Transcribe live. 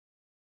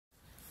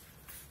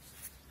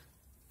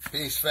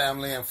Peace,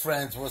 family and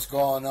friends. What's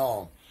going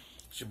on?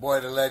 It's your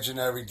boy, the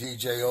legendary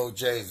DJ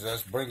OJ.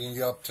 That's bringing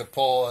you up to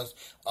pause,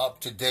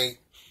 up to date,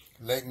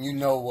 letting you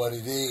know what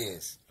it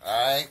is. All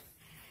right?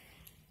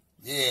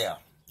 Yeah.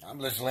 I'm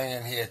just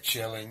laying here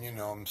chilling, you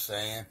know what I'm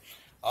saying?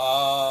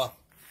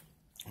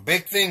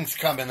 Big things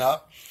coming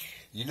up.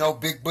 You know,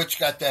 Big Butch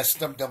got that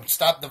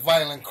Stop the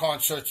Violent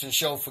concerts and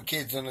show for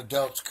kids and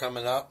adults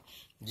coming up.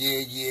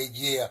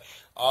 Yeah.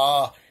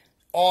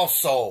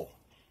 Also,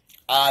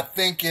 I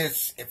think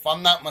it's, if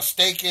I'm not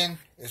mistaken,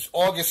 it's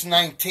August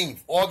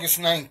 19th. August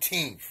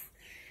 19th.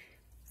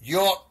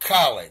 York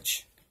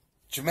College,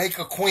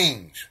 Jamaica,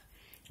 Queens.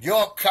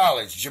 York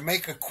College,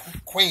 Jamaica,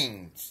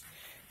 Queens.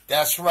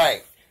 That's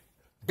right.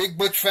 Big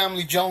Butch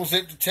Family, Jones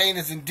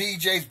Entertainers and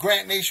DJs,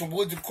 Grant Nation,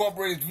 Woods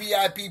Incorporated,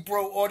 VIP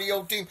Pro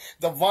Audio Team,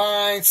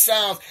 Divine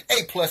Sounds,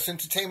 A-Plus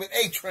Entertainment,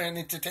 A-Tran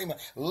Entertainment,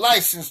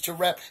 Licensed to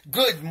Rap,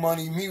 Good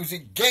Money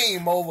Music,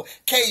 Game Over,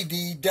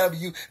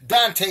 KDW,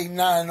 Dante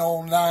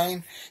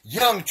 909,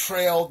 Young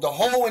Trail, the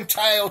whole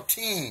entire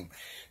team.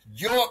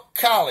 York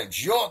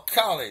College,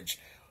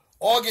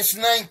 August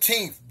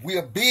 19th,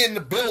 we'll be in the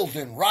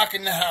building,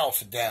 rocking the house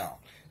down.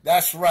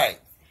 That's right.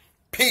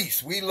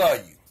 Peace. We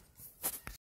love you.